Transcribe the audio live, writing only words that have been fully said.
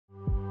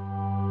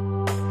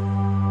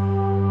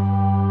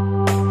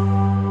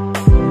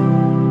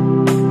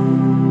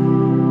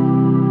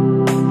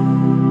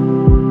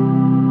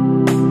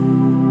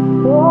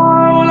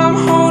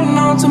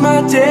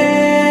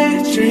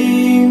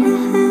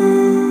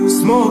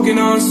Smoking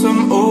on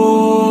some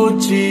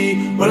OG.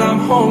 Well, I'm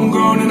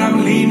homegrown and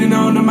I'm leaning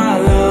on to my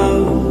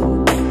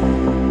love.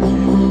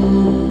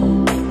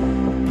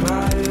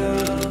 My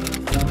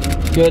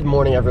love. Good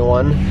morning,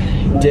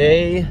 everyone.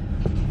 Day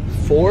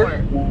 4.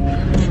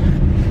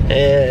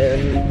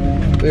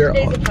 And we're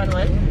Today's a fun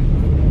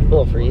one.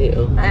 Well, for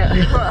you.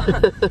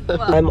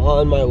 Well. I'm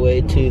on my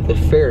way to the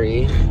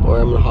ferry, or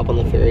I'm gonna hop on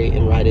the ferry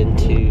and ride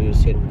into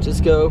San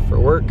Francisco for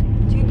work.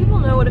 Do you people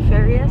know what a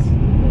ferry is?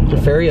 A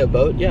ferry, a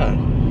boat? Yeah.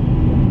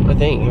 I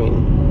think, I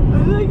mean.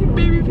 I think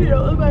maybe if you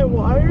don't live by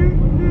water, I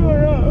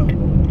don't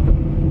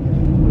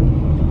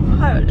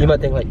know. You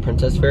might think like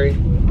Princess Ferry.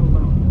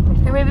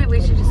 Or maybe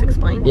we should just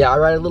explain. Yeah, I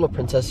ride a little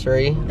Princess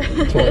Ferry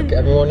to work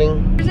every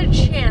morning. There's a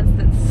chance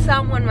that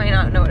someone might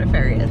not know what a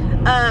ferry is.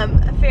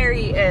 A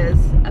ferry is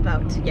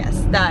about,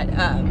 yes, that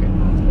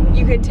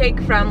you could take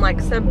from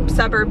like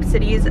suburb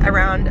cities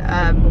around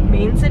a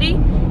main city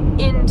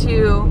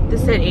into the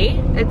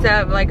city. It's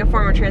like a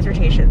form of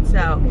transportation,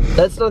 so.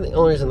 That's not the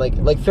only reason,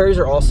 like ferries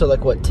are also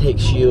like what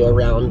takes you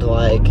around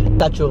like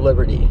Statue of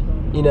Liberty,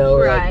 you know,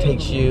 or like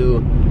takes you,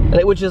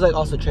 which is like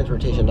also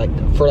transportation, like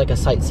for like a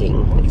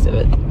sightseeing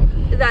exhibit.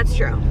 That's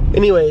true.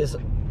 Anyways,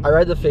 I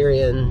ride the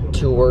ferry in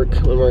to work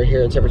when we're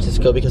here in San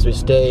Francisco because we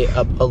stay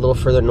up a little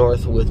further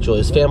north with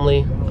Julia's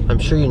family. I'm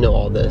sure you know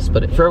all this,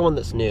 but for everyone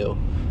that's new,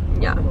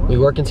 yeah, we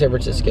work in San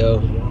Francisco.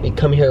 We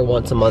come here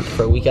once a month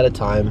for a week at a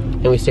time,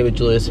 and we stay with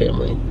Julia's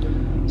family.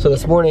 So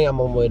this morning, I'm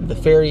on my way to the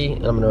ferry,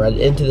 and I'm gonna ride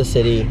into the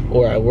city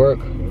where I work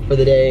for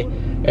the day.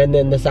 And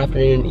then this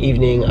afternoon,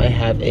 evening, I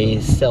have a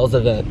sales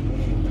event.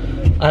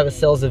 I have a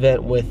sales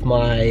event with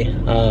my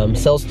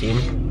sales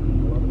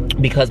team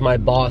because my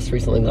boss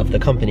recently left the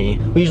company.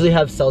 We usually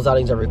have sales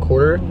outings every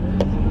quarter,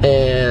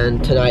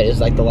 and tonight is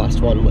like the last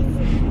one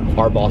with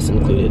our boss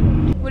included.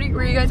 Where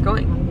are you guys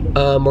going?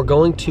 We're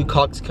going to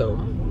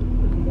Coxcomb.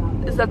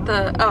 Is that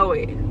the, oh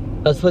wait.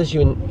 That's the place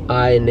you and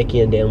I and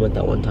Nikki and Dan went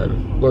that one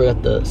time, where we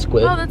got the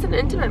squid. Oh, that's an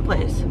intimate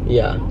place.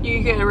 Yeah.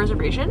 You get a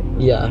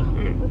reservation? Yeah.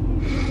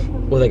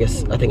 With like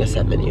I think a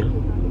set menu.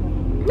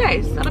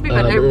 Nice, that'll be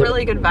fun. There are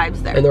really good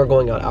vibes there. And then we're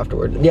going out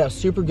afterward. Yeah,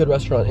 super good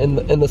restaurant. And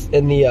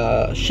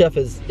the chef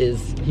is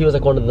he was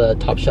like one of the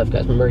top chef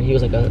guys. Remember, he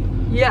was like a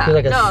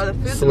the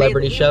food's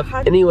celebrity chef.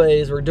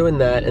 Anyways, we're doing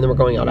that, and then we're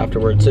going out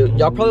afterward. So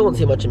y'all probably won't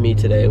see much of me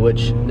today,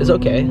 which is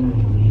okay.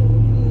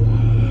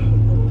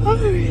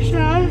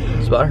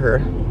 It's about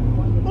her.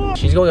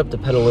 She's going up to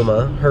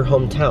Petaluma, her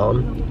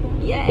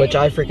hometown. Yay. Which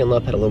I freaking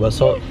love Petaluma.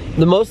 So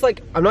the most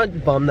like, I'm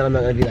not bummed that I'm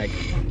not gonna be like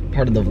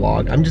part of the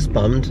vlog. I'm just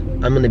bummed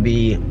I'm gonna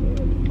be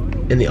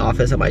in the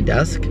office at my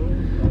desk,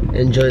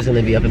 and Joey's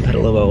gonna be up in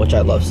Petaluma, which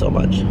I love so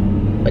much.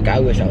 Like, I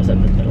wish I was up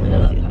in Petaluma. I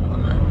love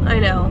Petaluma. I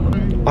know.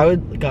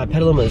 God,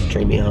 Petaluma is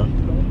dreamy, huh?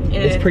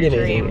 It's pretty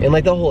amazing. And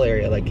like the whole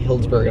area, like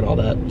Hillsburg and all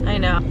that. I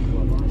know.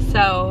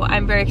 So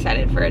I'm very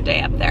excited for a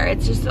day up there.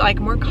 It's just like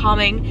more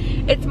calming.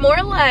 It's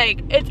more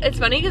like, it's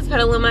funny because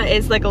Petaluma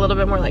is like a little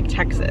bit more like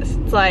Texas.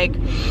 It's like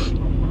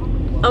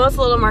almost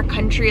a little more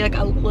country, like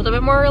a little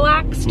bit more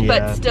relaxed,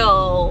 but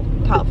still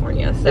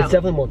California. So. It's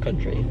definitely more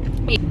country.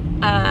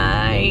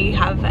 I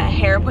have a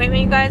hair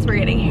appointment, you guys. We're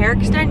getting hair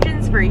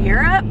extensions for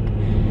Europe,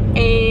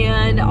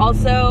 and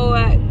also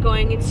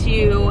going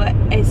to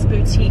a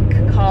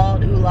boutique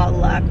called Ooh La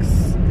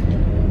Luxe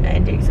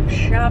and doing some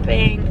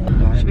shopping.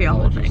 Should be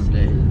all the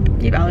thing.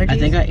 Do you have allergies? I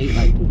think I ate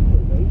like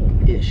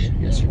ish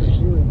yesterday.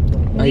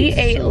 We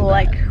ate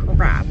like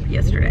crap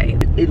yesterday.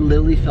 It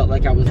literally felt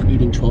like I was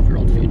eating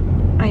 12-year-old food.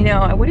 I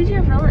know. What did you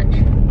have for lunch?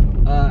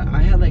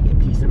 I had like a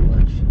decent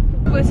lunch.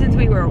 Since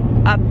we were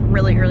up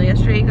really early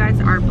yesterday, you guys,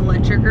 our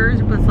blood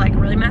sugars was like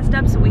really messed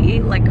up, so we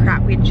ate like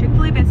crap. We had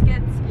Chick-fil-A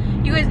biscuits.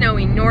 You guys know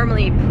we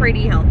normally eat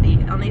pretty healthy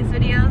on these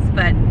videos,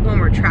 but when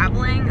we're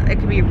traveling, it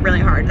can be really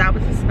hard. That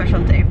was a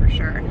special day for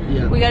sure.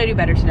 Yeah. We gotta do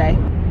better today.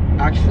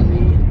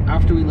 Actually,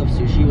 after we left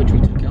sushi, which we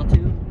took out to,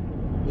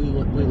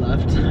 we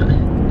left.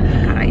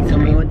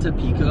 And we went to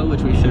Pico,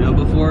 which we showed up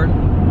before.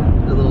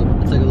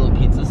 It's like a little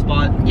pizza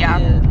spot. Yeah.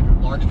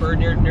 In Larkspur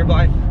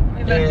nearby.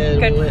 We have a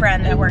good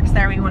friend that works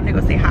there. We wanted to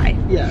go say hi.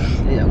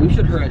 Yeah, we've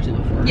showed her actually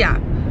before. Yeah.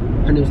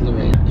 Her name's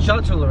Lorraine. Shout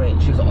out to Lorraine,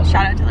 she was awesome.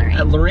 Shout out to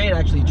Lorraine. Lorraine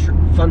actually,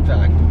 fun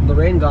fact,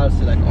 Lorraine got us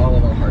to like all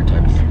of our hard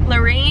times.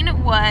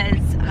 Lorraine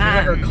was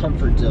like her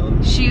comfort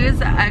zone. She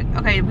was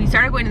okay. We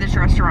started going to this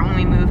restaurant when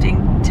we moved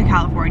to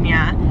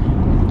California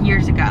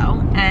years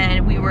ago,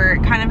 and we were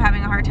kind of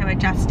having a hard time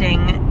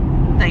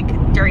adjusting like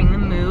during the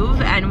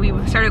move, and we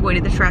started going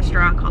to this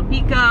restaurant called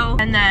Pico,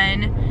 and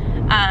then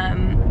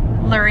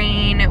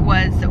Lorraine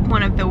was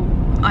one of the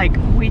like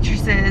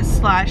waitresses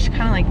slash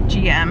kind of like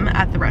GM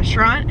at the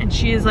restaurant, and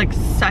she is like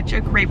such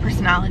a great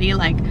personality,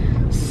 like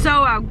so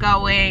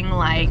outgoing,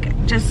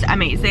 like just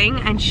amazing.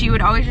 And she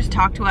would always just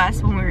talk to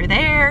us when we were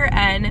there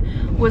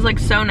and was like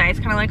so nice,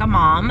 kind of like a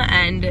mom.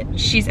 And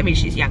she's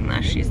young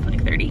though, she's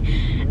like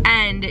 30,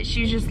 and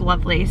she's just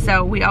lovely.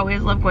 So we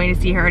always love going to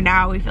see her.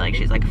 Now we feel like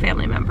she's like a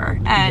family member.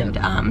 And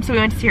so we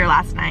went to see her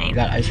last night.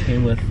 Got ice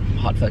cream with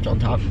hot fudge on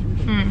top,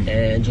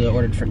 and Julia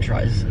ordered french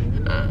fries.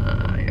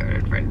 I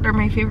ordered french They're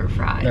my favorite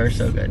fries. They're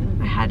so good.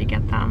 I had to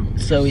get them.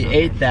 So we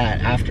ate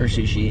that after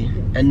sushi,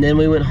 and then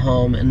we went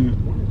home,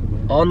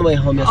 and on the way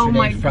home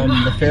yesterday from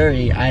the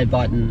ferry, I had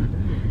bought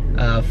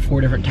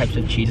 4 different types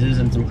of cheeses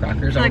and some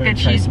crackers. Like a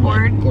to try cheese some,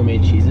 board? like, gourmet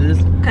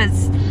cheeses.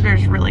 Because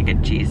there's really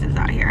good cheeses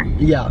out here.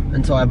 Yeah,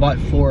 and so I bought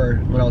 4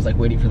 when I was like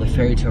waiting for the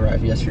ferry to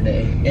arrive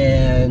yesterday,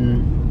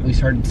 and we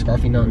started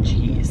scarfing down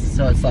cheese.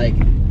 So it's like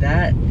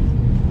that,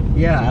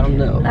 yeah, I don't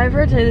know. I've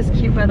heard this is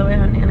cute, by the way,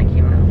 how Nana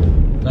came out.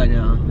 I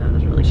know. That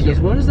was really She cute.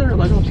 goes, what is there,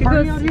 like a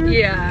party out here?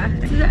 Yeah.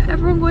 Is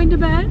everyone going to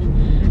bed?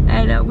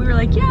 And we were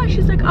like, yeah.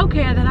 She's like,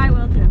 okay, then I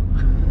will too.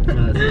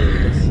 No, that's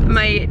hilarious.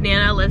 My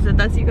Nana lives with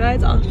us, you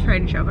guys. I'll try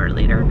and show her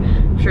later.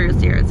 I'm sure you'll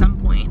see her at some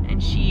point.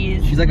 And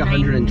she's like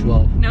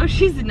 112. No,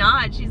 she's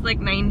not. She's like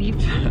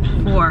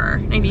 94,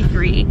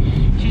 93.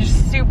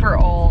 She's super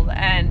old,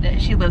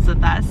 and she lives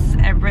with us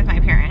and with my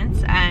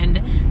parents.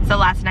 And so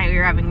last night we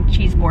were having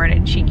cheese board,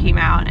 and she came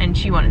out and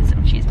she wanted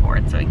some cheese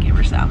board, so I gave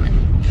her some.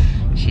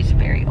 And she's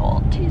very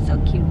old. She's so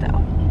cute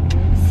though.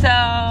 So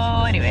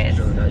anyways, She's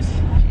really nice.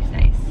 she's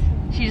nice.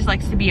 She just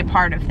likes to be a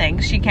part of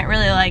things. She can't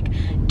really like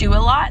do a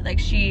lot. Like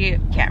she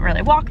can't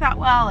really walk that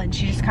well, and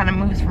she just kind of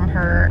moves from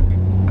her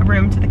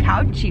room to the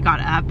couch. She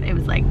got up, it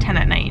was like 10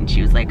 at night, and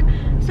she was like,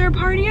 is there a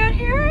party out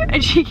here?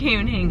 And she came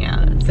and hang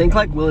out. Think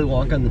like Willy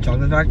Wonka in the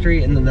Chocolate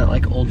Factory, and then that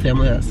like old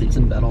family that sleeps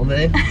in bed all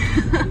day.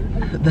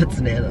 That's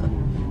Nana.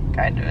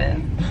 Kind of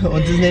is.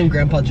 What's his name?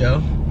 Grandpa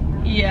Joe?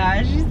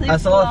 Yeah, she sleeps I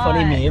saw a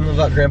funny meme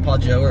about Grandpa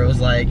Joe where it was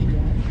like,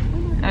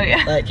 oh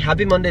yeah, like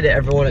happy Monday to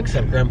everyone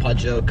except Grandpa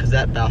Joe, because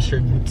that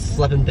bastard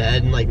slept in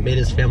bed and like made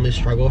his family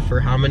struggle for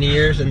how many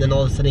years, and then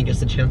all of a sudden he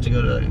gets the chance to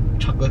go to a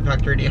chocolate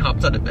factory and he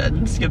hops out of bed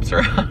and skips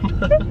around.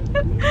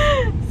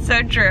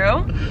 so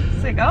true.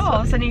 It's like, oh,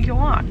 all of a sudden you can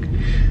walk.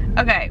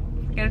 Okay,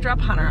 gotta drop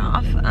Hunter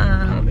off.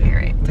 Here,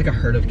 right. It's like a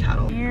herd of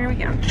cattle. Here we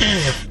go.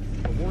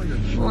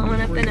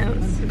 Blowing up the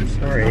nose.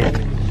 Sorry.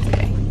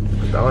 Okay.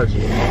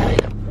 Allergy.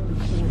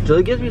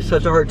 Julie gives me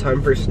such a hard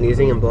time for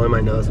sneezing and blowing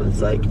my nose, but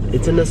it's like,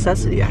 it's a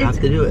necessity. I have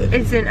to do it.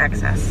 It's in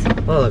excess. I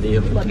love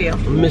you. Love you.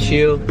 Miss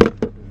you.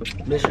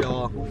 Miss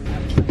y'all.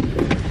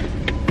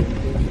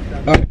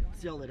 Alright,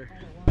 see y'all later.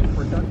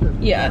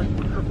 Yeah.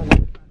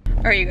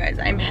 Alright you guys,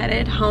 I'm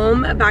headed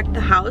home back to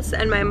the house,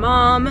 and my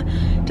mom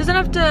doesn't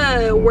have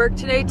to work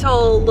today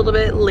till a little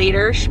bit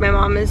later. My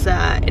mom is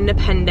an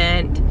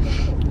independent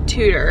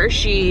tutor.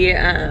 She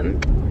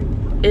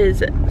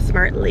is a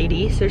smart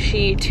lady, so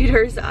she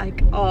tutors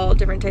like all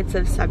different types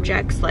of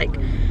subjects like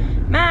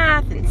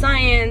math and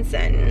science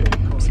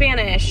and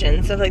Spanish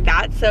and stuff like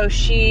that. So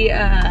she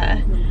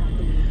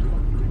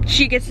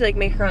gets to like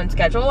make her own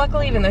schedule,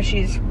 luckily, even though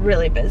she's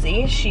really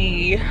busy.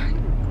 She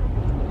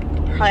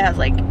probably has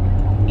like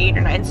 8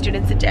 or 9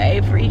 students a day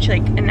for each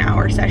like an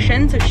hour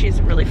session, so she's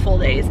really full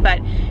days.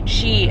 But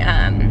she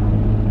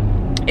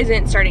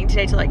isn't starting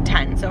today till like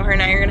 10, so her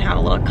and I are gonna have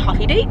a little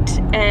coffee date,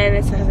 and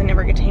it says I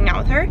never get to hang out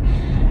with her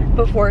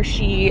before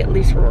she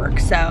leaves for work.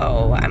 So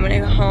I'm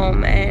gonna go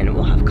home and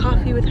we'll have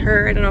coffee with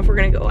her. I don't know if we're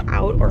gonna go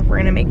out or if we're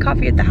gonna make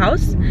coffee at the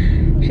house.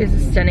 She has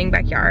a stunning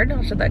backyard.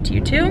 I'll show that to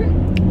you too.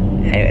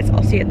 Anyways,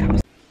 I'll see you at the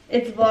house.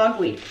 It's vlog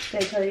week.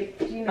 Did I tell you?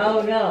 Do you know?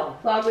 Oh no.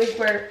 Vlog week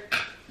where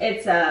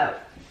it's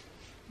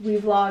we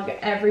vlog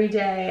every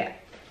day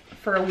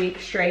for a week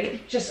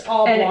straight. Just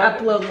all and vlog.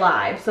 upload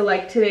live. So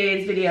like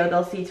today's video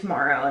they'll see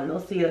tomorrow, and they'll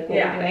see like what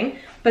we're doing.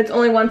 But it's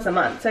only once a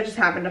month, so I just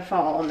happened to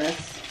fall on this.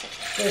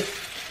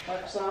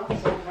 Works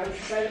off, so I'm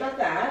excited about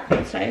that.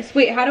 That's nice.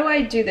 Wait, how do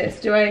I do this?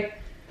 Do I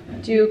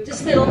do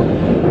Just fiddle.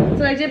 that's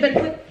what I did,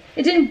 but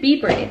it didn't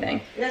beep or anything.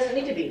 It doesn't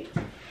need to be.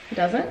 It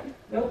doesn't?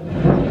 Nope.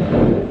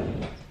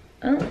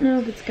 I don't know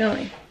if it's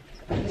going.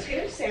 Just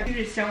get it, Sam. You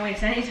just don't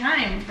waste any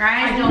time.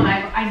 Rise. I don't.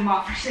 I'm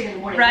off first thing in the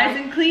morning. Rise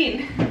and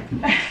clean.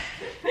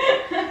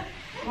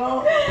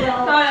 Well,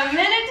 Not a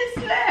minute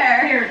to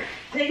spare. here,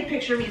 take a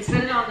picture of me and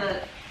send it on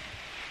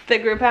the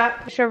group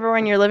app. Show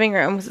everyone your living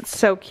room because it's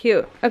so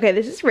cute. Okay,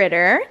 this is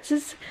Ritter. This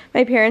is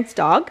my parents'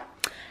 dog.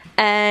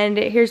 And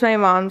here's my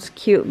mom's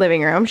cute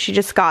living room. She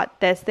just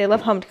got this. They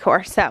love home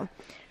decor. So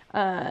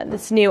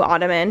this new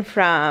ottoman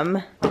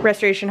from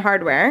Restoration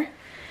Hardware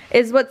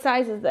is, what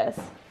size is this?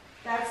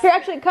 That's Here,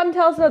 actually, come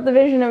tell us about the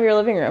vision of your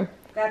living room.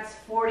 That's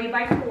 40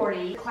 by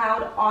 40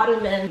 cloud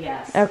ottoman.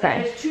 Yes.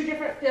 Okay. There's 2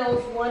 different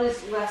fills. One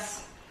is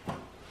less,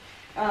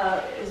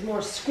 is more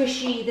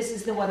squishy. This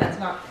is the one that's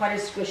not quite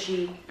as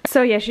squishy.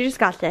 So yeah, she just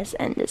got this,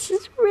 and this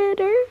is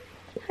Ritter.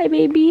 Hi,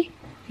 baby.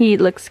 He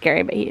looks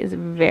scary, but he is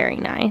very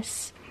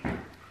nice.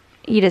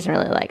 He doesn't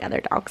really like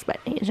other dogs, but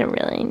he's a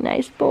really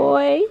nice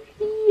boy.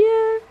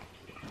 Yeah.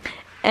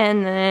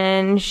 And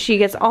then she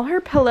gets all her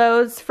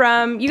pillows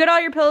from, you got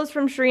all your pillows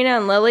from Sharina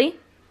and Lily?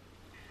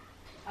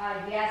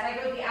 Yes,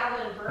 I go to the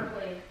outlet in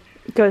Berkeley.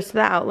 Goes to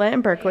the outlet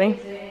in Berkeley.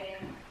 Amazing.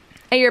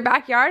 And your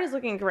backyard is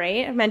looking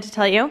great. I meant to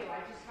tell you. I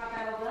just got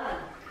that all done.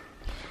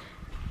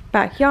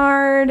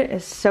 Backyard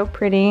is so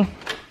pretty.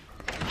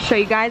 Show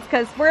you guys,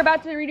 because we're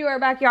about to redo our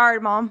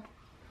backyard, Mom.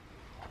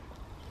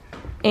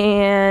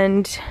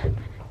 And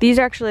these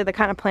are actually the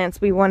kind of plants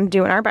we want to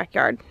do in our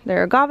backyard.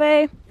 They're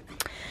agave.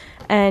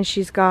 And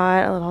she's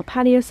got a little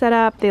patio set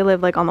up. They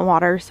live like on the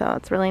water, so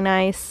it's really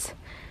nice.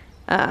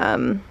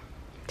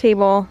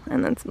 Table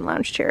and then some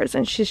lounge chairs,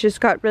 and she's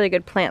just got really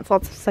good plants,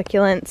 lots of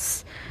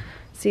succulents.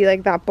 See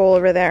like that bowl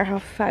over there, how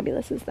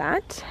fabulous is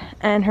that?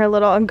 And her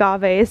little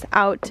agaves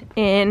out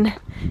in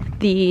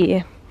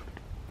the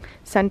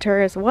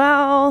center as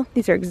well.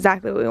 These are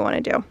exactly what we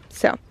want to do.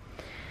 So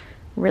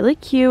really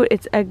cute.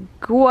 It's a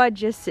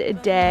gorgeous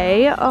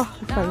day. Oh,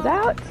 the sun's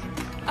out.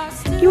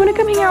 Do you want to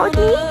come hang out with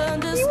me?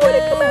 You want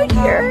to come out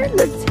here?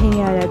 Let's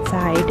hang out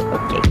outside.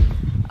 Okay.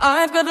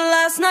 I've got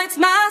last night's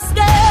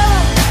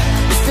mascara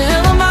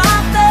still on my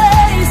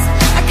face.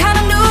 I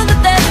kinda knew that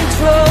there'd be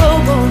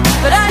trouble,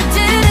 but I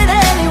did it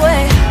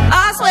anyway.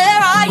 I swear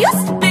I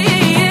used to be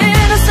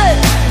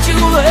innocent, but you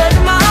were in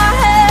my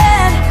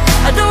head.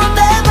 I don't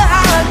remember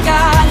how I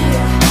got here,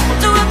 I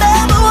don't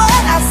remember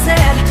what I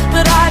said,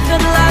 but I've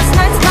got last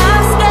night's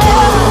mascara.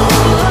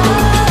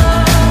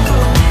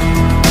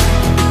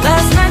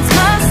 Last night's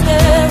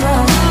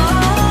mascara.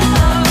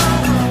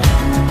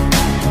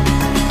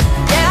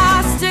 Yeah,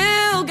 I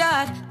still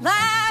got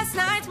last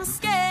night's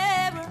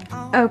mascara.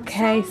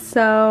 Okay,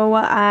 so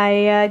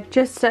I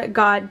just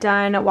got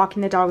done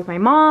walking the dog with my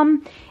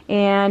mom,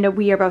 and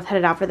we are both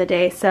headed out for the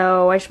day.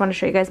 So I just want to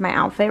show you guys my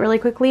outfit really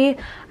quickly.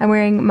 I'm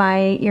wearing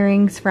my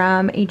earrings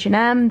from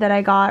H&M that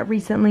I got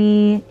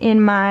recently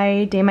in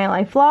my Day My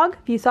Life vlog,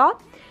 if you saw.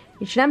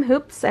 H&M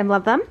hoops, I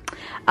love them.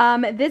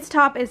 This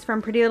top is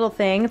from Pretty Little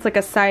Thing. It's like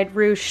a side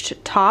ruched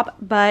top,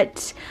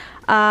 but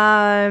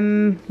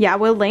yeah,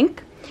 we'll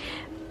link.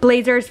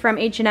 Blazers from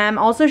H&M.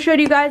 Also showed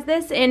you guys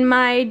this in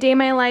my Day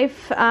My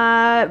Life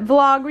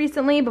vlog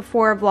recently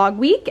before vlog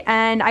week,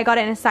 and I got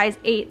it in a size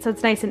 8, so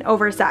it's nice and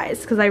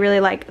oversized because I really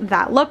like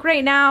that look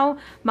right now.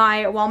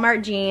 My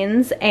Walmart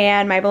jeans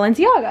and my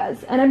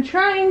Balenciagas, and I'm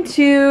trying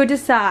to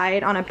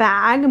decide on a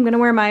bag. I'm gonna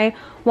wear my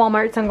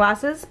Walmart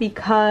sunglasses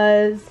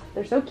because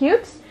they're so cute.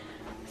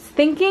 I was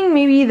thinking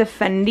maybe the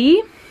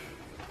Fendi. I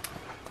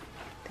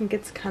think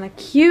it's kind of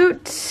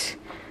cute,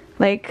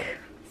 like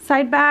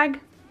side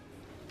bag.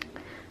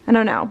 I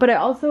don't know, but I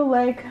also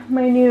like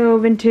my new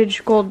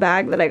vintage gold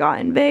bag that I got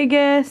in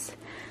Vegas.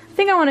 I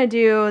think I want to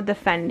do the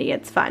Fendi.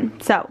 It's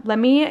fun. So let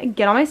me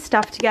get all my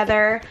stuff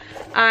together.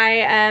 I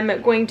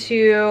am going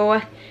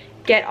to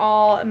get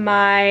all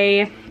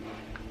my...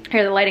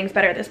 Here, the lighting's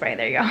better this way.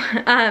 There you go.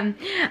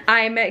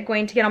 I'm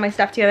going to get all my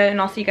stuff together,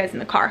 and I'll see you guys in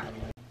the car.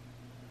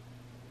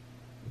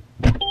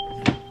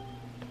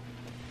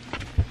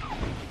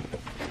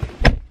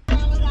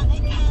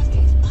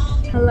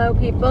 Hello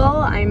people,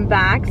 I'm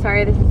back.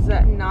 Sorry this is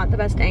not the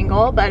best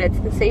angle, but it's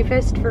the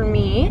safest for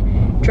me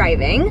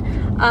driving.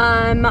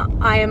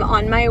 I am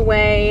on my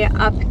way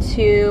up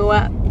to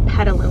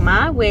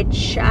Petaluma,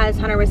 which, as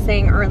Hunter was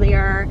saying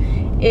earlier,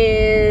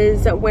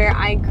 is where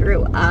I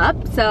grew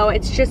up. So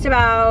it's just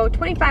about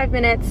 25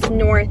 minutes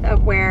north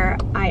of where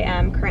I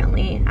am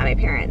currently at my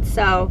parents.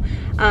 So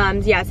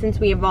yeah, since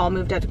we've all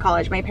moved out to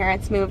college, my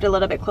parents moved a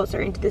little bit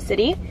closer into the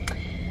city.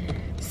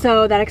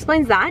 So that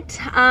explains that.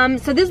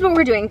 So this is what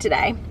we're doing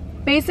today.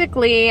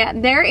 Basically,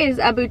 there is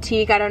a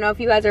boutique, I don't know if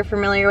you guys are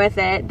familiar with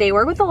it. They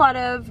work with a lot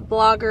of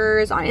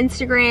bloggers on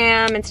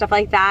Instagram and stuff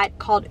like that,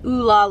 called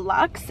Ooh La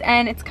Luxe.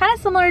 And it's kind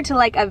of similar to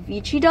like a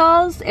Vici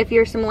Dolls, if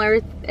you're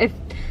familiar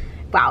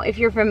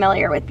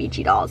with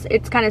Vici Dolls.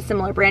 It's kind of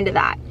similar brand to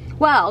that.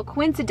 Well,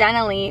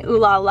 coincidentally, Ooh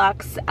La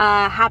Luxe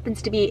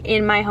happens to be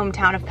in my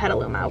hometown of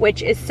Petaluma,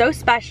 which is so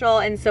special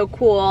and so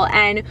cool.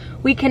 And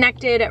we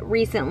connected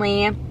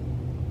recently,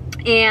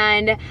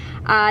 and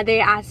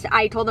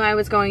I told them I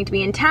was going to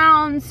be in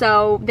town,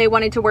 so they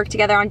wanted to work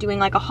together on doing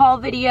like a haul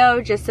video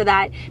just so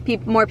that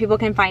more people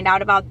can find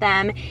out about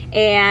them.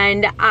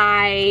 And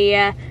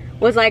I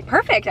was like,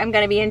 perfect, I'm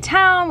gonna be in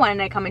town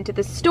when I come into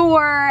the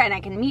store and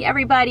I can meet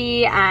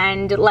everybody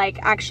and like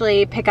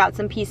actually pick out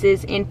some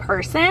pieces in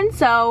person.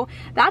 So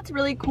that's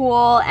really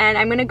cool, and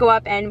I'm gonna go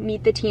up and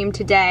meet the team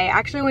today.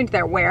 Actually, I went to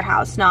their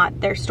warehouse,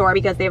 not their store,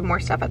 because they have more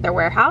stuff at their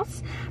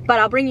warehouse. But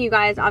I'll bring you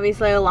guys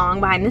obviously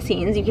along behind the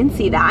scenes, you can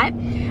see that.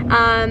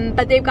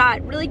 But they've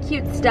got really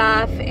cute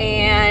stuff,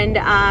 and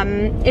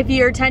if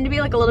you tend to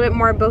be like a little bit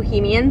more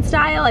bohemian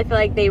style, I feel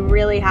like they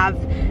really have,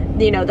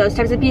 you know, those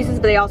types of pieces,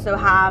 but they also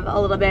have a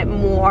little bit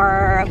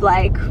more of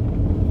like,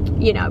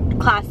 you know,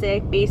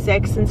 classic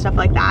basics and stuff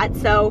like that.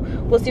 So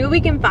we'll see what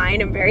we can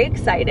find. I'm very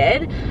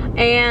excited,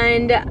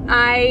 and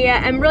I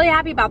am really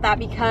happy about that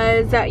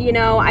because, you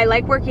know, I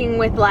like working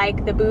with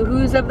like the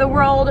Boohoo's of the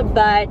world,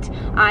 but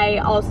I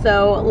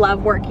also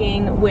love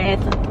working with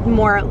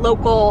more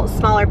local,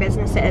 smaller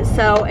businesses.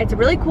 So it's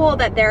really cool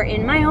that they're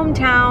in my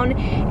hometown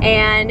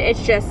and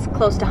it's just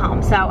close to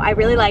home. So I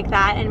really like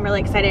that and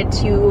really excited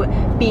to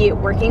be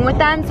working with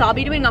them. So I'll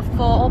be doing a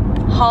full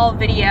haul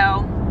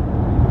video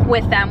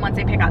with them once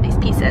I pick out these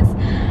pieces.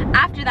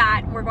 After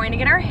that, we're going to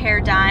get our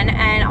hair done,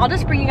 and I'll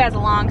just bring you guys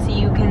along so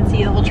you can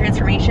see the whole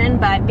transformation.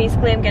 But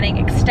basically I'm getting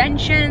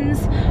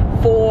extensions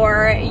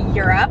for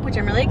Europe, which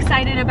I'm really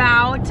excited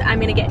about. I'm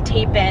gonna get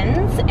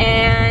tape-ins,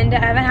 and I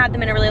haven't had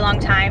them in a really long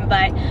time,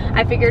 but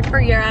I figured for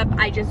Europe,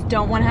 I just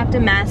don't wanna have to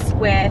mess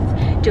with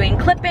doing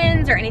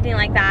clip-ins or anything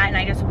like that, and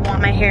I just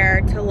want my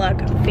hair to look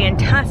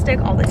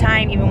fantastic all the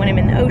time, even when I'm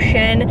in the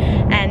ocean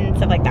and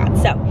stuff like that.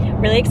 So,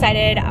 really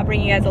excited. I'll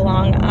bring you guys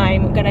along.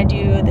 I'm gonna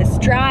do this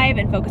drive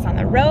and focus on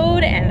the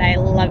road, and I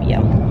love you.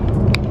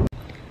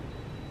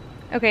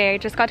 Okay, I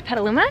just got to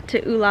Petaluma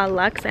to Ooh La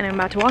Luxe, and I'm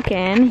about to walk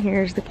in.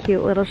 Here's the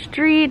cute little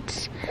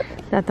street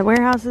that the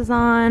warehouse is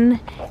on,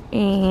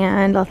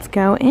 and let's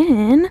go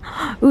in.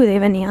 Ooh, they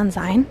have a neon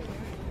sign.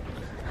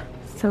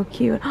 So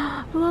cute.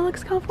 Ooh La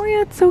Luxe,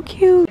 California, it's so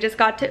cute. I just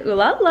got to Ooh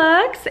La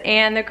Luxe,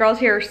 and the girls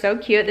here are so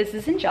cute. This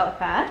is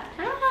Angelica.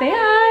 Hi. Say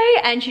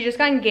hi. And she just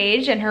got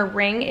engaged, and her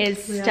ring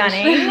is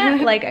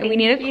stunning. Like, we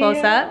need a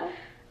close-up.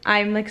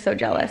 I'm like so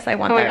jealous. I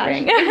want that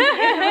ring.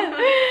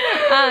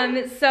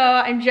 So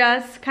I'm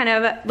just kind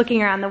of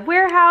looking around the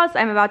warehouse.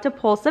 I'm about to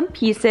pull some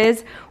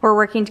pieces. We're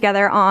working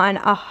together on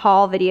a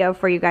haul video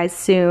for you guys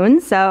soon.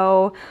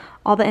 So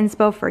all the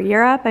inspo for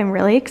Europe. I'm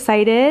really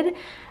excited.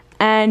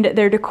 And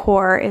their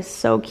decor is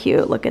so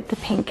cute. Look at the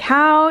pink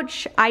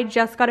couch. I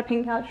just got a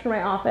pink couch for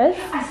my office.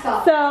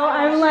 So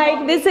I'm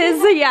like, this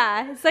is,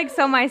 yeah, it's like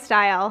so my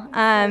style.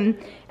 And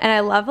I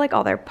love like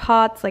all their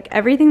pots, like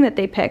everything that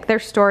they pick. Their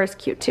store is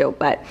cute too,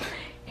 but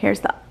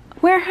here's the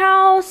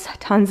warehouse,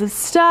 tons of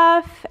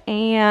stuff.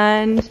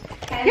 And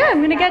yeah,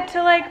 I'm gonna get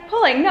to like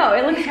pulling. No,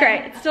 it looks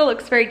great. It still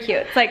looks very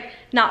cute. It's like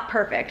not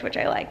perfect, which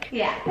I like.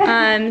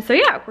 Yeah. So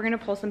yeah, we're gonna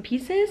pull some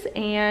pieces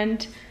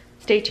and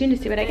stay tuned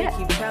to see what I get.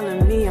 Keep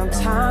telling me I'm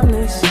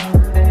timeless.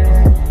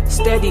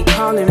 Steady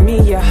calling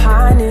me your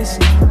highness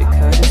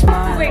because it's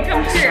mine. Wait,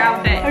 come to your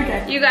outfit.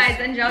 Okay. You guys,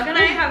 Angelica and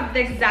I have the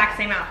exact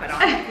same outfit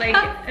on. Like,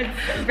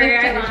 it's very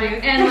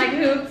ironic. And like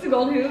hoops,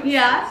 gold hoops.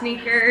 Yeah.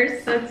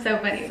 Sneakers. That's so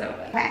funny. So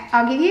funny. Okay,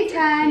 I'll give you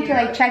time to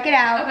like check it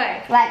out.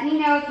 Okay. Let me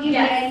know if you need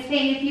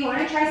anything. If you want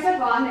to try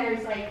stuff on,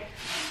 there's like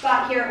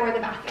spot here or the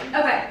bathroom.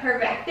 Okay,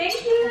 perfect.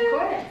 Thank you. Of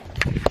course.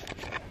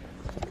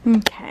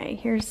 Okay,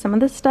 here's some of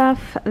the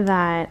stuff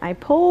that I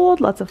pulled.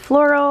 Lots of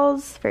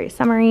florals, very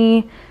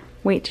summery.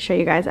 Wait to show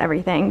you guys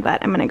everything,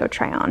 but I'm gonna go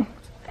try on.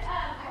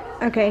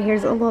 Okay,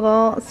 here's a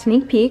little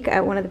sneak peek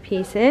at one of the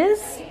pieces.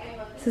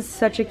 This is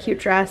such a cute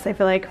dress. I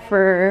feel like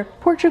for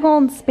Portugal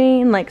and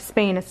Spain, like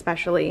Spain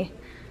especially,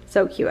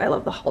 so cute. I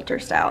love the halter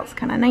style. It's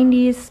kind of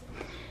 90s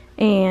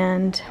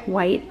and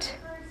white.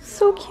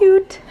 So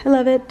cute. I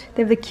love it.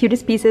 They have the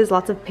cutest pieces,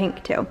 lots of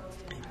pink too.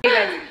 Hey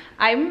guys,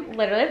 I'm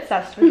literally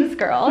obsessed with this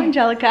girl,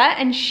 Angelica,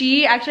 and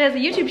she actually has a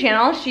YouTube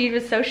channel. She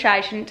was so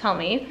shy, she didn't tell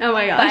me. Oh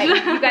my gosh.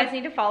 But you guys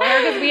need to follow her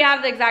because we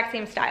have the exact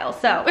same style,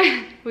 so.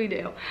 We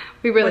do.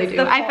 We really do.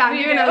 I found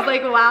you and I was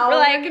like, wow, we're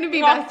like gonna be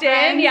best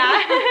friends.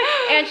 Yeah.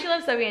 And she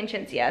lives Sophie and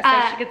Chincia,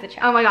 so she gets a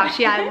check. Oh my gosh,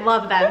 yeah, I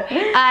love them.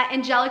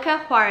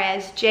 Angelica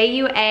Juarez,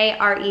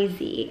 Juarez.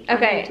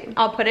 Okay,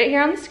 I'll put it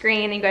here on the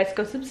screen and you guys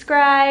go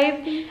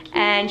subscribe.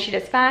 And she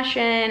does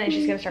fashion and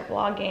she's gonna start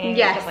vlogging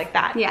and stuff like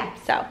that. Yeah.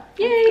 So,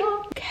 yay.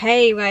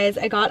 Okay, you guys,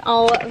 I got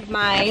all of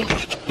my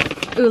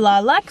Ooh La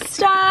Luxe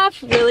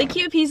stuff, really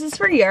cute pieces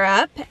for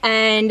Europe,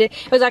 and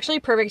it was actually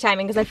perfect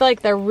timing because I feel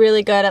like they're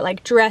really good at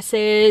like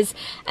dresses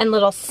and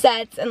little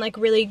sets and like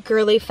really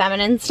girly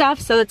feminine stuff,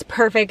 so it's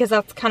perfect because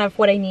that's kind of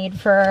what I need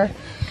for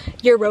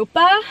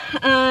Europa.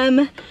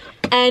 And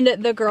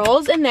the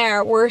girls in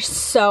there were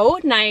so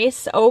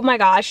nice. Oh my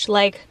gosh,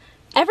 like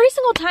every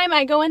single time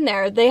I go in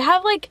there, they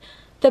have like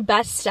the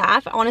best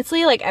staff.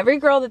 Honestly, like every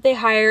girl that they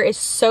hire is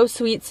so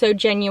sweet, so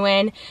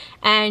genuine,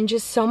 and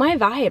just so my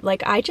vibe.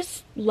 Like I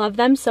just love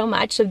them so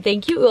much. So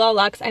thank you, Ooh La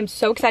Luxe. I'm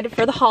so excited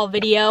for the haul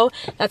video.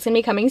 That's gonna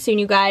be coming soon,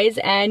 you guys,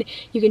 and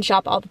you can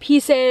shop all the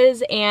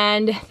pieces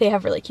and they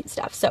have really cute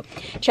stuff. So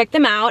check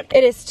them out.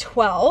 It is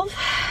 12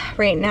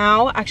 right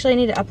now. Actually, I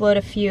need to upload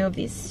a few of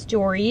these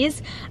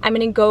stories. I'm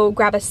gonna go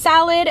grab a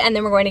salad and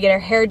then we're going to get our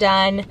hair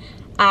done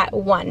at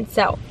 1.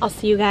 So I'll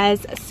see you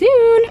guys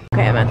soon.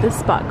 Okay, I'm at this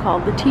spot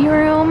called the Tea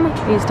Room.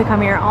 I used to come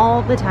here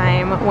all the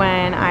time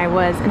when I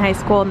was in high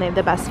school and they have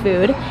the best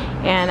food.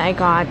 And I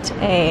got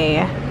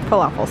a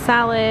falafel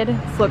salad.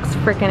 This looks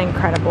freaking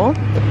incredible.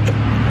 So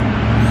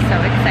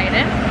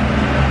excited.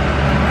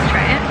 Let's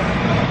try it.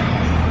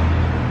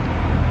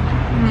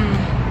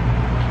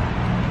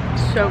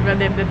 So good.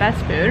 They have the best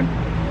food.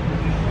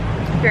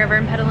 If you're ever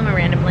in Petaluma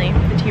randomly,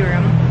 the Tea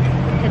Room,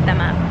 hit them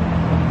up.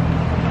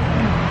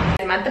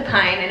 I'm at the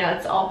Pine. I know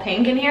it's all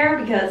pink in here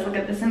because look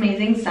at this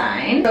amazing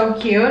sign. So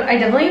cute. I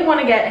definitely want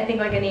to get, I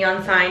think, like a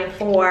neon sign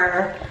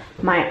for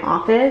my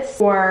office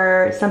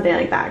or something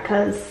like that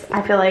because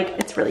I feel like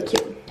it's really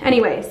cute.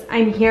 Anyways,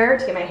 I'm here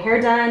to get my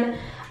hair done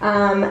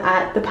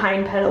at the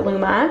Pine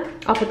Petaluma.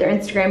 I'll put their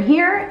Instagram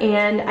here,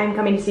 and I'm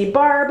coming to see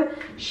Barb.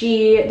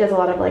 She does a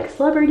lot of like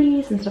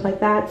celebrities and stuff like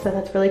that, so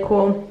that's really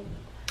cool.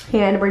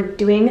 And we're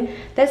doing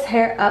this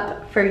hair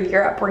up for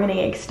Europe. We're getting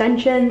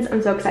extensions.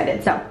 I'm so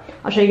excited. So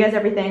I'll show you guys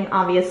everything,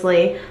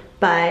 obviously,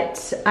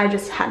 but I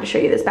just had to show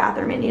you this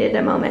bathroom. It needed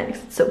a moment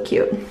because it's so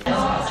cute.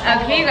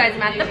 Okay, you guys,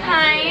 I'm at the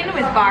Pine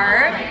with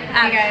Barb.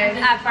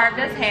 At Barb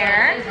Does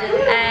Hair,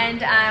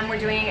 and we're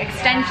doing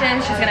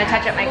extensions. She's gonna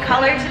touch up my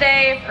color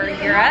today for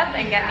Europe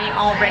and get me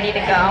all ready to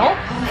go.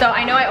 So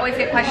I know I always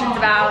get questions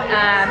about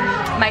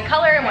my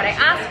color and what I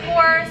ask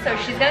for, so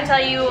she's gonna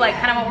tell you like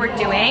kind of what we're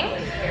doing.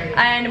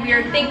 And we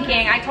are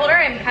thinking, I told her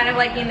I'm kind of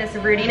liking this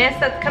rootiness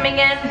that's coming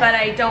in, but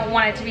I don't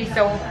want it to be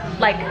so,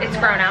 like, it's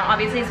grown out,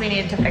 obviously, so we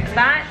needed to fix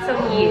that. So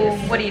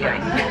what are you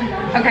doing?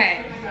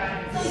 Okay,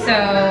 so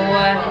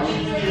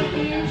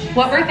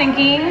what we're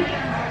thinking,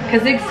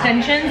 because the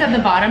extensions at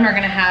the bottom are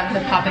gonna have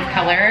the pop of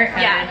color,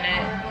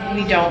 and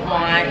we don't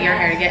want your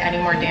hair to get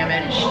any more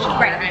damaged,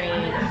 or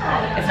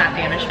it's not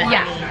damaged, but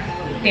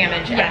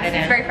damage added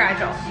in. It's very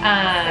fragile.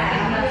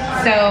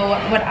 So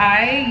what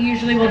I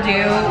usually will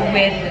do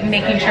with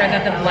making sure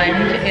that the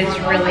blend is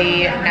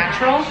really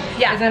natural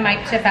is I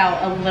might tip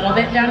out a little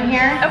bit down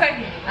here.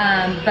 Okay.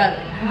 But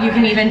you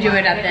can even do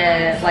it at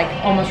the, like,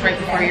 almost right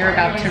before you're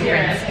about to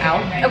rinse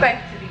out.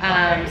 Okay.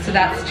 So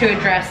that's to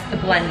address the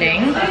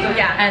blending.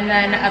 Yeah. And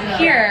then up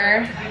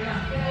here,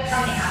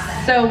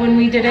 so when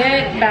we did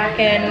it back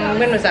in,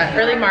 when was that?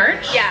 Early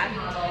March? Yeah.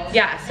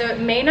 Yeah, so it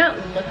may not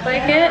look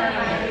like it,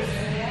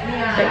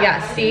 but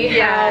yeah, see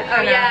how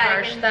kind of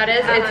harsh that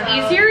is? It's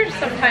easier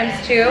sometimes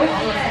too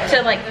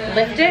to like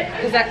lift it,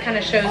 because that kind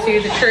of shows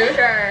you the truth.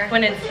 Sure.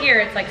 When it's here,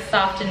 it's like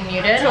soft and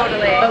muted.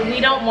 Totally. But we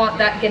don't want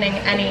that getting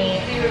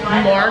any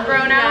more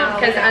grown out,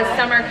 because as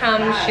summer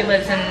comes, she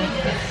lives in,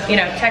 you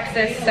know,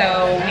 Texas,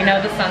 so we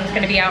know the sun's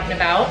gonna be out and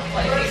about.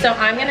 So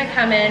I'm gonna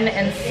come in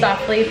and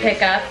softly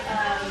pick up,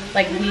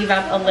 like weave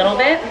up a little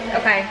bit.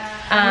 Okay.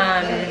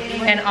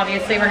 And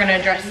obviously we're gonna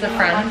address the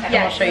front, and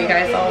I'll show you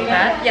guys all of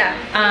that. Yeah.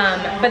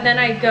 But then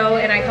I go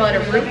and I call it a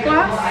root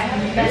gloss.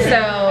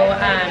 So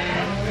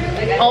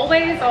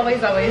always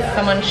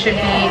someone should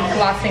be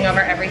glossing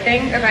over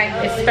everything. Okay.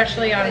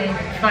 Especially on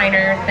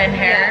finer, thin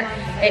hair.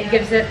 It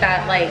gives it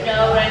that like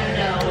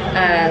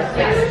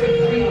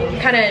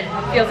kind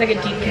of feels like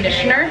a deep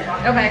conditioner.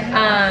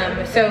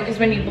 Okay. So because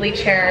when you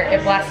bleach hair,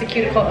 it blasts the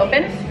cuticle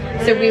open.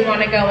 So we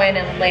want to go in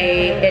and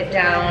lay it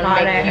down,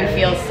 make you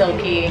feel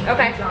silky.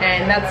 Okay.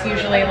 And that's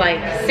usually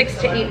like 6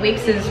 to 8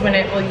 weeks is when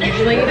it will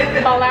usually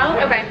fall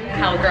out. Okay.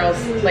 How girls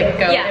like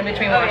go in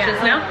between washes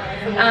now.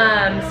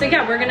 So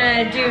yeah, we're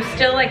gonna do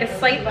still like a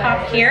slight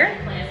pop here,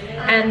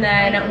 and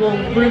then we'll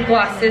root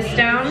gloss this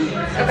down.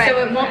 Okay.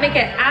 So it won't make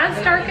it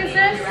as dark as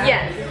this.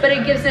 Yes. But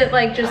it gives it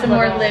like just a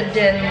more lived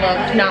in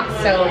look, not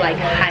so like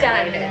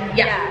highlighted.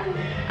 Yeah.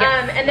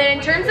 And then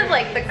in terms of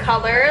like the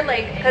color,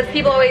 like, because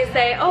people always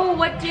say, oh,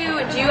 what do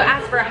you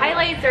ask for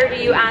highlights, or do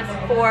you ask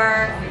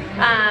for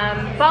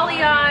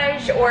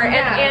balayage, or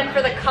and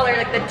for the color,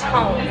 like the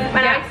tone?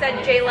 When I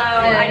said J-Lo,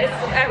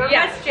 I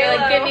request J-Lo.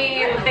 Like, give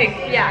me like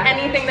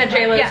anything that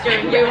J-Lo's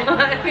doing.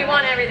 We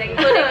want everything,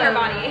 including her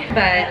body.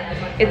 But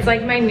it's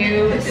like my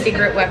new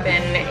secret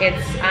weapon.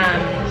 It's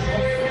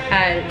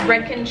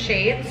Redken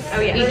Shades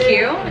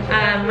EQ.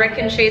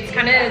 Redken Shades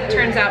kind of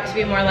turns out to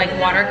be more like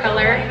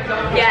watercolor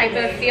type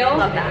of feel.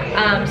 Love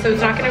that. So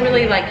it's not going to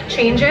really like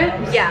change it.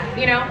 Yeah.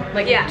 You know,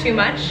 like too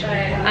much.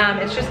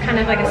 It's just kind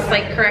of like a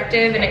slight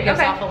corrective, and it gives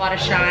off a lot of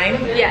shine.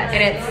 Yes.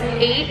 And it's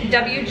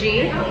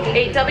 8WG.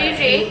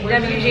 8WG.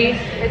 8WG.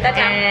 Hit that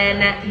down.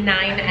 And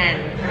 9N.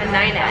 And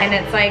 9N. And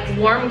it's like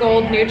warm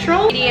gold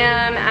neutral. Medium,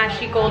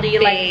 ashy goldy,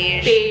 Beige.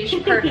 like beige,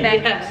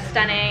 perfect,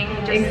 stunning,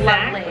 just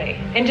lovely.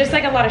 And just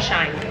like a lot of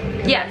shine.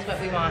 Yes. That's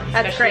what we want,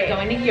 That's especially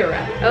great. going to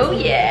Europe. Oh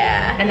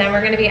yeah. And then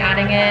we're gonna be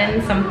adding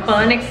in some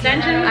fun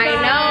extensions. I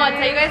know, I'll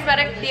tell you guys about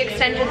the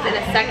extensions in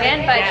a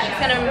second, but she's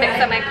gonna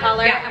mix up my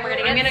color and we're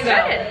gonna get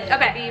started. Go.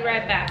 Okay. Be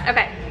right back.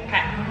 Okay.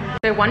 Okay.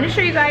 So I wanted to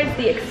show you guys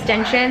the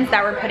extensions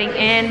that we're putting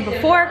in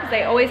before, because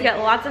I always get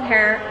lots of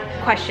hair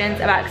questions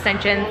about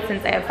extensions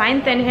since I have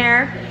fine thin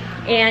hair.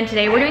 And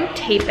today we're doing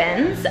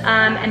tape-ins,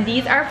 and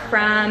these are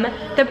from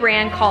the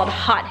brand called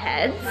Hot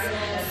Heads.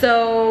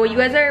 So you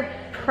guys are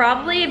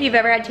probably, if you've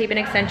ever had tape-in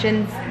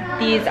extensions,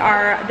 these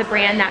are the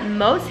brand that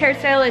most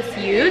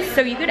hairstylists use. So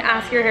you could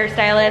ask your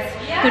hairstylist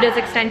who does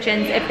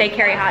extensions if they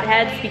carry Hot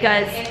Heads,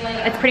 because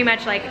it's pretty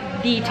much like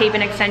the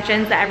tape-in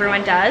extensions that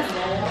everyone does.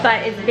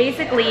 But it's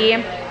basically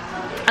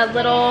a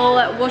little,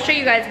 we'll show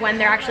you guys when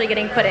they're actually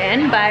getting put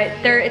in, but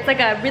it's like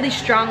a really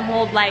strong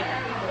hold like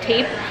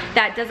tape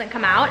that doesn't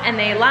come out, and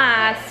they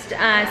last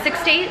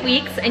 6 to 8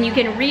 weeks, and you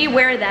can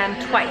re-wear them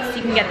twice.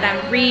 You can get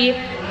them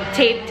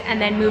re-taped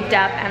and then moved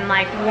up and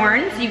like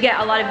worn, so you get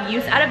a lot of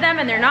use out of them,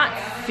 and they're not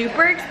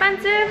super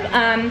expensive.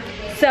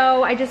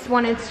 So I just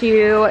wanted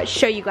to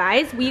show you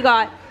guys. We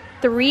got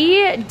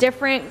 3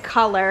 different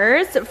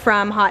colors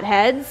from Hot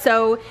Heads.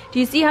 So do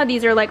you see how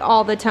these are like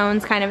all the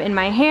tones kind of in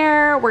my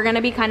hair? We're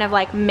gonna be kind of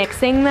like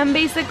mixing them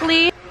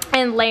basically.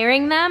 and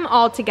layering them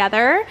all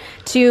together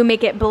to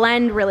make it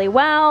blend really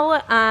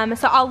well.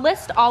 So I'll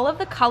list all of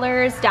the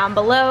colors down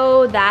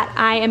below that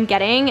I am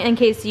getting in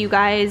case you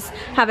guys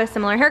have a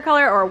similar hair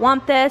color or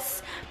want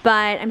this,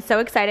 but I'm so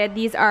excited.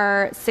 These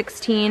are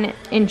 16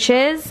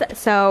 inches,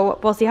 so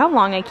we'll see how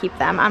long I keep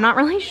them. I'm not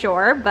really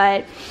sure,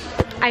 but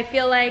I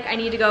feel like I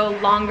need to go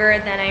longer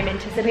than I'm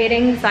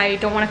anticipating, so I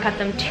don't want to cut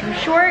them too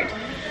short.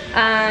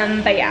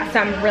 But yeah, so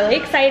I'm really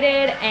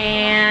excited,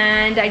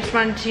 and I just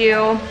wanted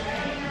to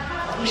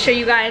show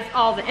you guys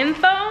all the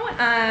info.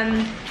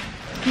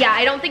 Yeah,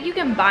 I don't think you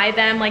can buy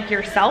them like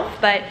yourself,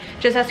 but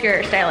just ask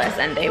your stylist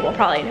and they will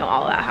probably know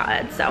all about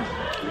it. So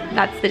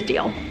that's the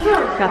deal.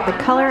 Got the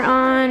color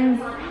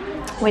on,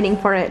 waiting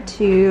for it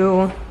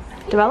to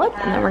develop,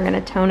 and then we're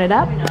gonna tone it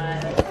up.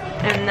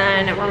 And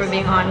then we're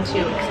moving on to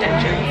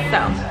extensions. So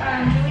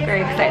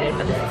very excited,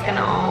 but this is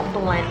gonna all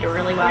blend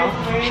really well.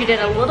 She did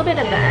a little bit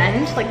at the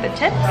end, like the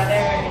tips,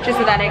 just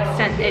so that it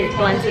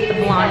blends with the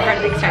blonde part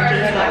of the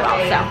extensions really well.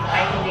 So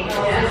there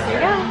you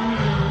go.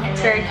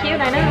 It's very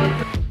cute, I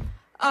know.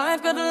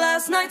 I've got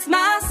last night's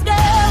mascara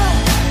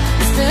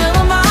still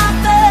on my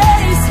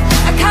face.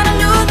 I kinda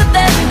knew that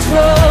there'd be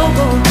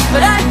trouble,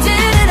 but I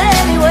did it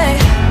anyway.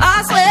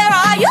 I swear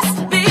I used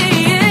to be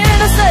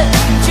innocent,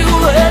 but you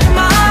were in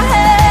my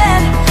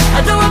head.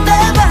 I don't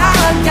remember how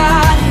I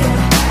got here,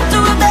 I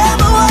don't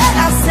remember what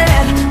I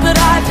said, but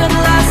I've got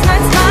last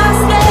night's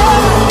mascara.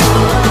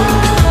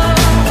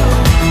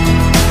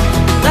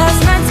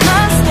 Last night's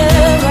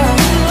mascara.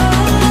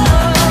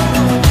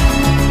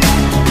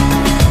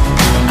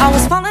 I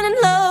was falling in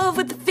love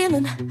with the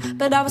feeling,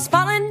 but I was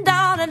falling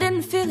down, I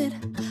didn't feel it.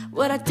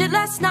 What I did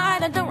last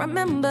night, I don't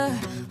remember.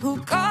 Who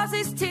caused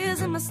these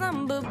tears in my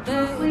slumber,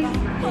 babe?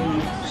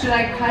 Should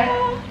I cut?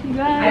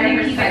 I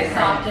think keep it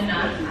soft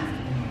enough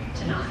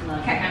to not.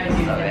 Okay, I would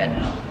do good.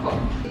 Cool.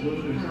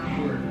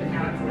 But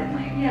now it's been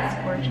like, yeah, it's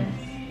gorgeous.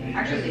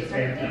 Actually, they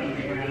started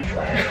dating.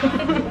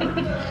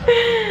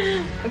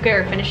 Okay,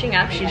 we're finishing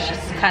up. She's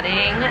just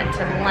cutting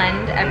to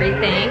blend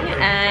everything,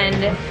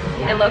 and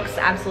it looks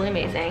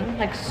absolutely amazing.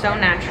 Like so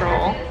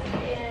natural,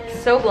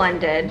 so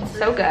blended,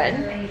 so good.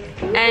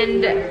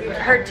 And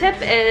her tip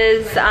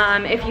is,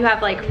 if you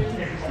have like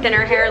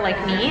thinner hair like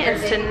me,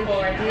 is to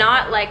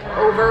not like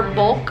over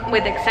bulk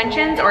with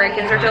extensions, or it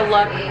can start to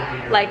look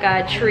like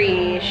a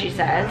tree, she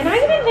says. And I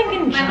even think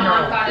in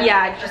general.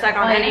 Yeah, just like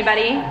on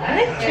anybody.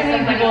 I think too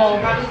many people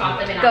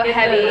go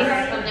heavy.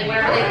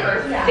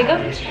 They go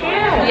too.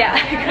 Yeah,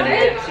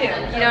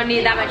 you don't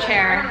need that much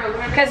hair.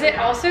 Because it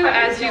also,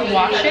 as you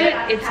wash it,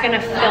 it's gonna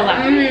fill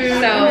up.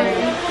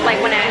 So,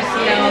 Like when I just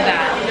know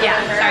that.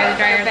 Yeah, Sorry, the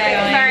dryer's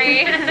going.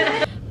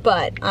 Sorry.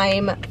 But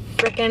I'm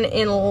freaking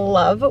in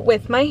love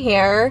with my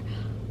hair.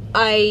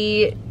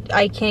 I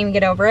can't even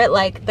get over it.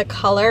 Like the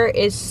color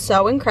is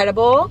so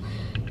incredible.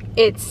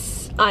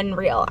 It's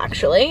unreal,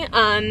 actually.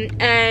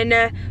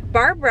 And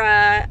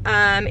Barbara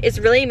is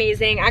really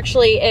amazing.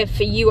 Actually, if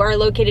you are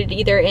located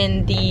either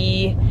in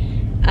the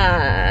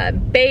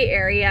Bay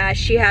Area,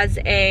 she has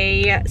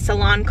a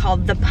salon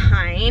called The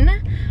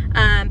Pine,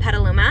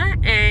 Petaluma,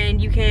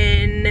 and you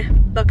can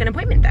book an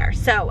appointment there.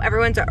 So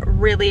everyone's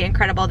really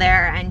incredible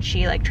there, and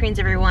she like trains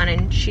everyone,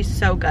 and she's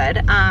so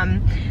good.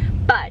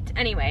 But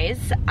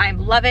anyways, I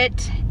love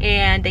it,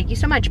 and thank you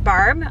so much,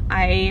 Barb.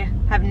 I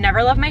have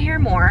never loved my hair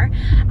more.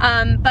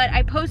 But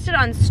I posted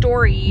on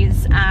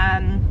stories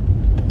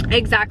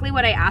exactly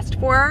what I asked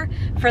for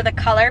the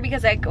color,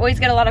 because I always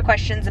get a lot of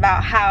questions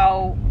about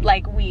how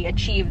like we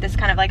achieve this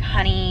kind of like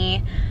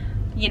honey,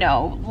 you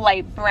know,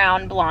 light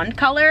brown blonde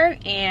color.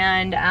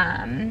 And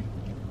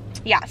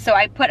yeah, so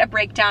I put a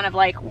breakdown of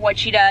like what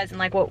she does and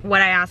like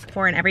what I ask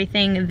for and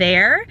everything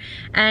there.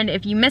 And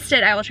if you missed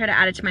it, I will try to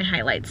add it to my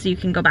highlights so you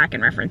can go back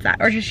and reference that,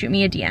 or just shoot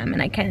me a DM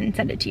and I can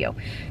send it to you.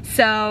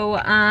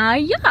 So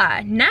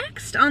yeah,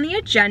 next on the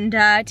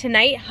agenda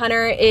tonight,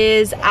 Hunter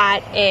is at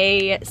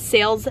a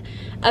sales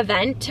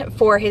event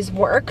for his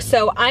work.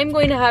 So I'm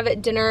going to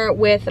have dinner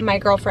with my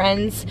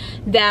girlfriends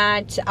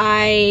that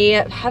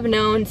I have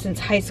known since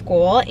high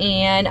school,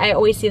 and I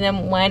always see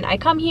them when I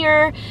come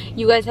here.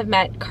 You guys have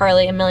met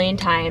Carly a million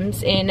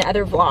times in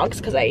other vlogs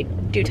because I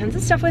do tons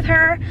of stuff with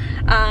her,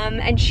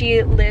 and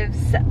she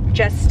lives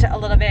just a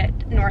little bit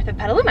north of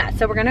Petaluma.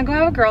 So we're gonna go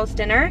have a girls'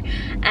 dinner,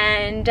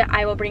 and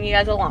I will bring you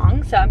guys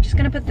along. So I'm just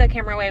gonna put the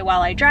camera away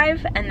while I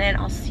drive, and then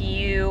I'll see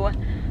you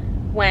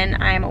when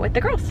I'm with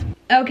the girls.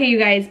 Okay, you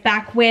guys,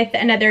 back with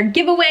another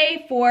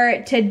giveaway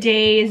for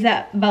today's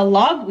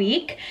vlog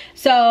week.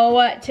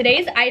 So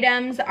today's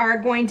items are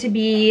going to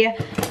be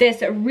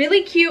this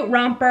really cute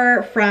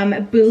romper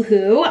from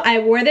Boohoo. I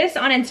wore this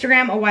on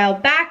Instagram a while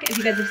back, if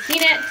you guys have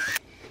seen it.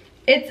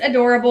 It's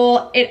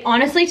adorable. It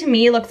honestly, to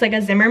me, looks like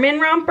a Zimmerman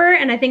romper,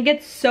 and I think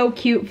it's so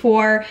cute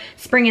for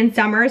spring and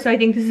summer, so I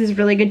think this is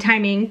really good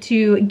timing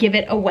to give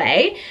it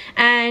away.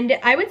 And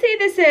I would say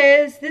this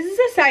is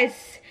a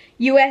size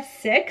US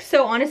 6,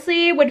 so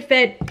honestly it would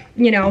fit,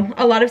 you know,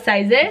 a lot of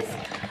sizes.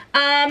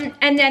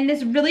 And then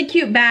this really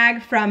cute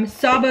bag from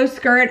Sabo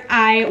Skirt.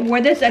 I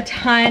wore this a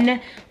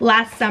ton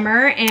last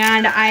summer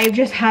and I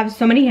just have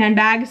so many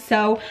handbags,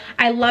 so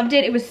I loved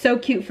it. It was so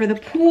cute for the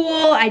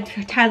pool. I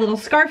tied little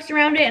scarves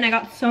around it and I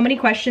got so many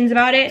questions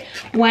about it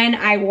when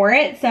I wore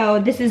it. So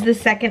this is the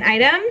second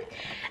item.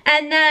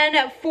 And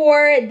then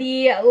for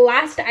the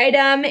last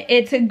item,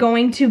 it's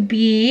going to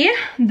be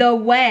the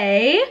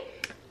Way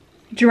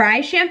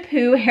Dry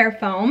Shampoo Hair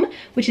Foam,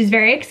 which is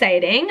very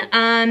exciting.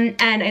 And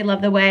I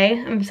love the Way.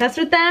 I'm obsessed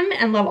with them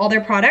and love all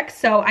their products.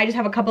 So I just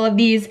have a couple of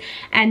these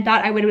and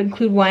thought I would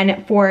include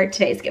one for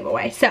today's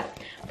giveaway. So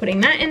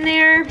putting that in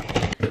there.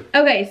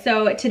 Okay,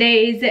 so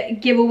today's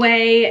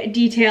giveaway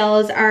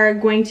details are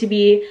going to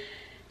be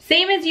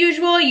same as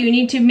usual. You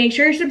need to make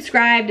sure you're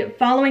subscribed,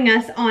 following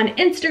us on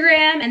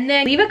Instagram, and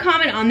then leave a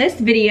comment on this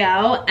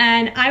video.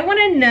 And I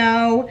wanna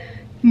know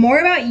more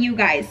about you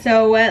guys.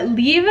 So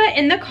leave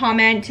in the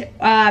comment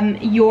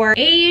your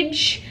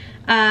age,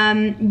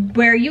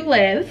 where you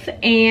live,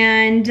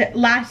 and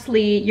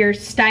lastly, your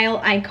style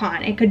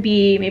icon. It could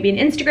be maybe an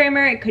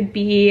Instagrammer, it could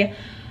be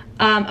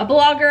a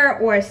blogger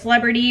or a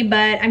celebrity,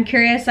 but I'm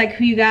curious like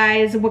who you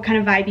guys, what kind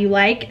of vibe you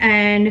like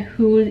and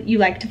who you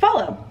like to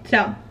follow.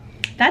 So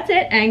that's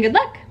it and good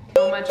luck.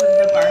 So much of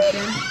the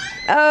barking.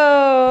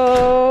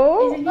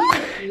 Oh, Isn't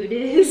he the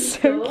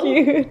cutest? so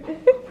cute.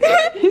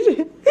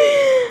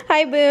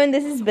 Hi Boone,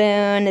 this is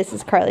Boone. This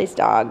is Carly's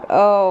dog.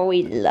 Oh,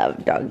 we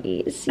love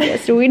doggies.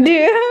 Yes, we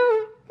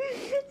do.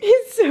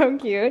 He's so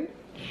cute.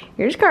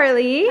 Here's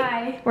Carly.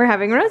 Hi. We're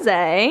having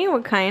rosé.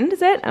 What kind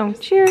is it? Oh,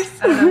 cheers.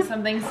 I don't know,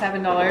 something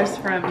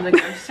 $7 from the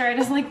grocery store. I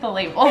just like the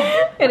label.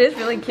 It is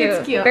really cute.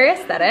 It's cute. Very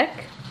aesthetic.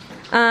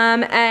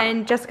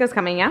 And Jessica's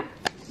coming, yeah?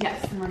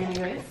 Yes, and we're gonna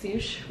go get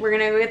sushi. We're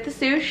gonna go get the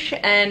sushi,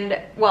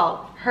 and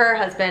well, her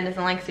husband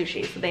doesn't like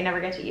sushi, so they never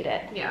get to eat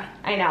it. Yeah.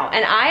 I know.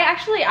 And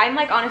I'm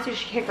like on a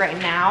sushi kick right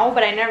now,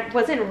 but I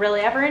wasn't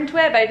really ever into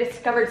it, but I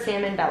discovered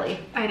salmon belly.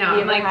 I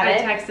know. Like I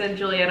texted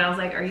Julia and I was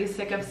like, are you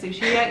sick of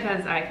sushi yet?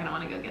 Because I kind of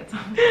want to go get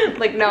some.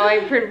 Like, no,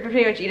 I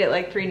pretty much eat it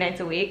like 3 nights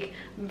a week.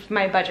 If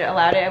my budget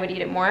allowed it, I would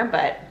eat it more,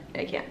 but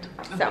I can't.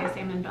 Okay, So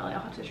salmon belly,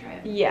 I'll have to try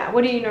it. yeah,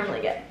 what do you normally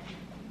get?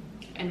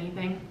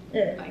 Anything.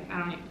 Yeah. Like, I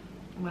don't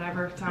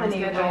whatever sounds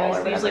Any good. roll or I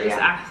whatever, usually just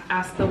yeah.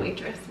 ask the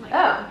waitress. Like,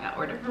 Oh, yeah,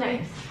 order for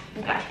nice.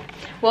 me. Okay.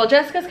 Well,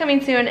 Jessica's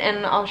coming soon,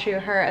 and I'll show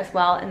her as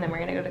well, and then we're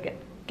gonna go to get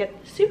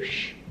the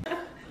sushi.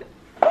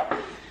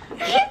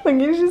 Like,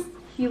 he's just.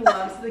 He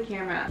loves the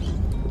camera.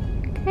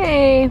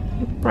 Okay,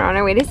 we're on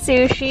our way to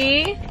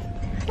sushi.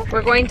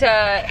 We're going to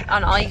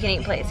an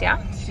all-you-can-eat place,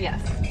 yeah?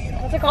 Yes.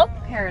 What's it called?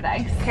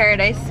 Paradise.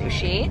 Paradise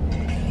Sushi,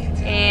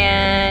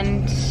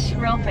 and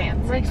Real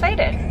fancy. we're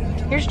excited.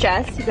 Here's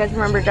Jess. You guys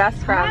remember Jess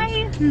from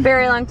a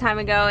very long time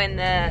ago in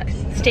the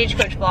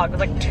Stagecoach vlog. It was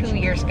like 2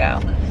 years ago.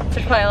 So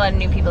there's probably a lot of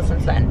new people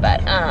since then.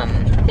 But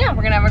yeah,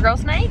 we're gonna have a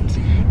girls' night,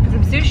 get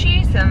some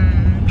sushi,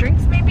 some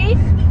drinks maybe,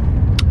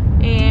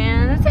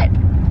 and that's it.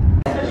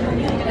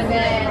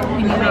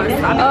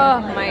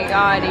 Oh my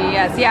god,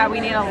 yes. Yeah, we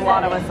need a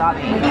lot of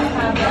wasabi.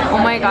 Oh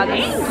my god,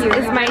 this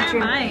is my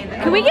dream.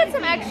 Can we get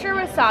some extra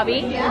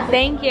wasabi?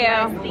 Thank you.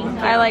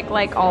 I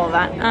like all of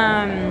that.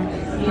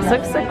 This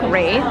looks like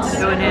great.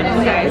 Going in,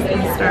 guys,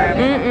 and start.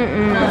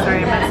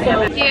 Sorry, I'm messing up.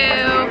 Thank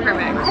you.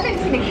 Perfect.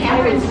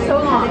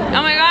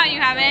 Oh my god, you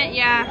haven't?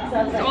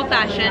 Yeah. It's old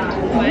fashioned.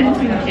 What?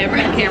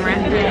 Camera.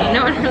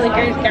 No one really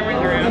carries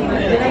cameras around.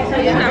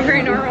 It's not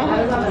very normal.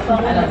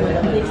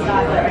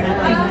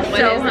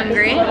 So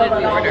hungry. What did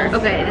we order?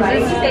 Okay,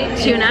 this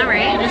is tuna,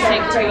 right? Just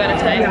take 2 at a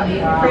time.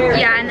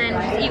 Yeah, and then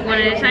just eat one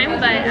at a time,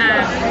 but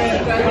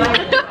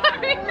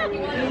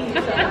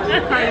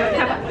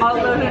Have all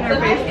those in her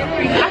face.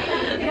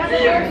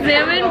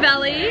 salmon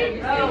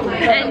belly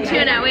and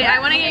tuna. Wait, I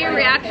want to get your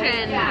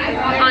reaction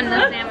on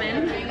the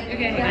salmon.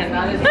 Okay.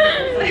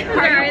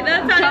 Alright,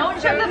 that sounds. Don't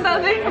shut them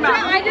both in. Come on.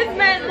 I just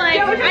meant like,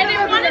 I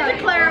didn't want it to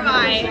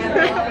clarify.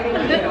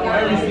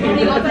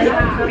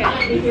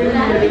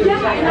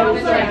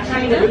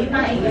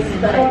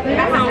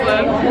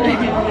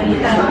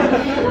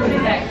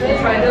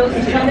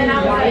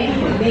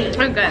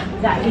 Okay.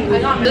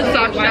 The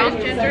soft shell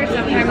ginger is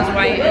sometimes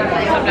white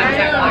and sometimes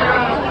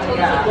not.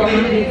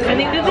 I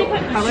think that they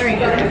put coloring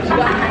in it.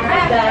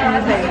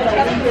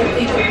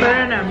 I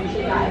don't know.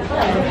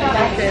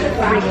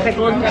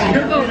 Pickled. Oh,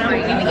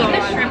 right. You eat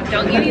the shrimp.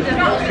 Don't you eat the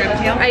whole shrimp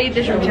tail? I eat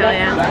the shrimp tail,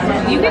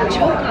 yeah. You can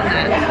choke on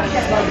that.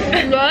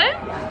 What?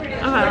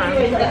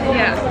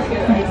 Yeah.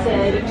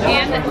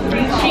 And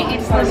she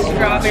eats the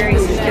strawberry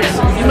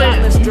stem.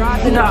 Let's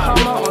drive in the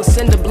Hummer on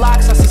cinder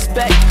blocks. I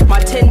suspect my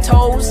 10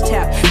 toes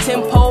tap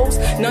 10 poles.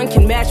 None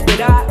can match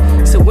but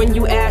I. So when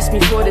you ask me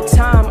for the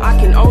time, I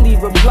can only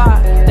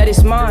reply that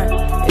it's mine.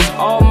 It's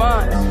all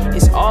mine.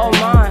 It's all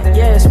mine.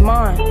 Yeah, it's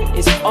mine.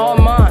 It's all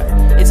mine.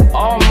 It's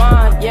all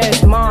mine. Yeah,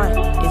 it's mine.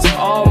 It's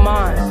all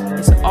mine.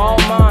 It's all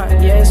mine.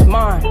 Yeah, it's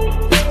mine.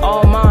 It's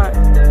all mine.